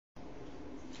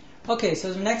Okay,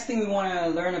 so the next thing we want to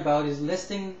learn about is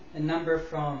listing a number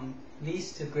from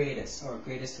least to greatest, or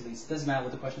greatest to least. It doesn't matter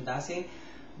what the question is asking,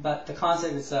 but the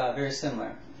concept is very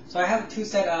similar. So I have a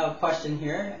two-set question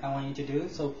here I want you to do.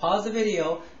 So pause the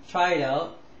video, try it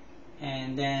out,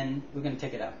 and then we're going to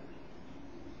take it up.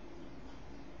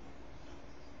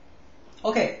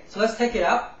 Okay, so let's take it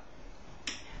up.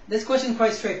 This question is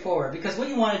quite straightforward, because what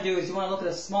you want to do is you want to look at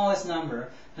the smallest number.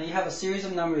 Now you have a series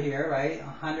of numbers here, right?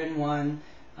 101,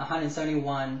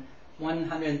 171,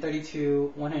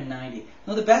 132, 190.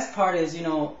 Now the best part is,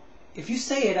 if you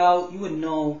say it out, you would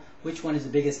know which one is the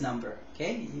biggest number.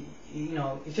 Okay?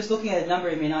 If just looking at a number,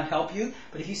 it may not help you,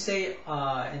 but if you say it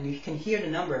and you can hear the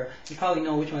number, you probably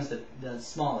know which one's the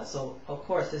smallest. So of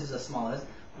course this is the smallest,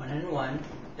 101.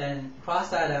 Then cross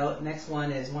that out. Next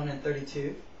one is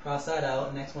 132. Cross that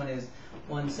out. Next one is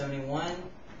 171.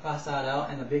 Cross that out.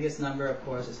 And the biggest number, of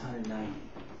course, is 190.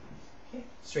 Okay,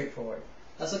 straightforward.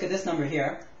 Let's look at this number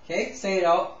here. Okay, say it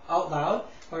out loud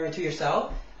or to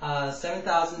yourself.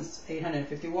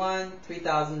 7,851,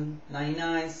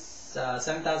 3,099,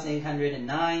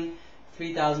 7,809,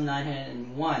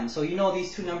 3,901. So you know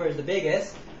these two numbers are the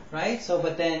biggest, right? So,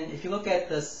 but then if you look at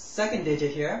the second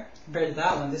digit here compared to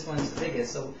that one, this one is the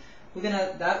biggest. So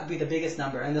that would be the biggest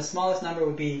number, and the smallest number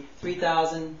would be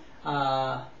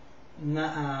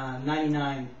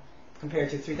 3,099 compared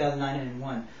to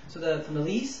 3,901. So from the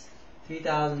least,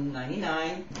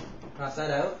 3,099, cross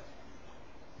that out.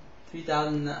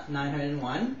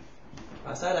 3,901,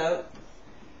 cross that out.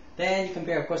 Then you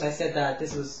compare, of course I said that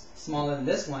this was smaller than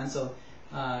this one, so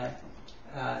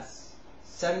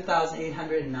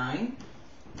 7,809,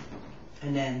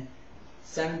 and then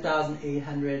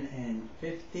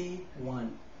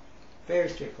 7,851. Very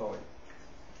straightforward.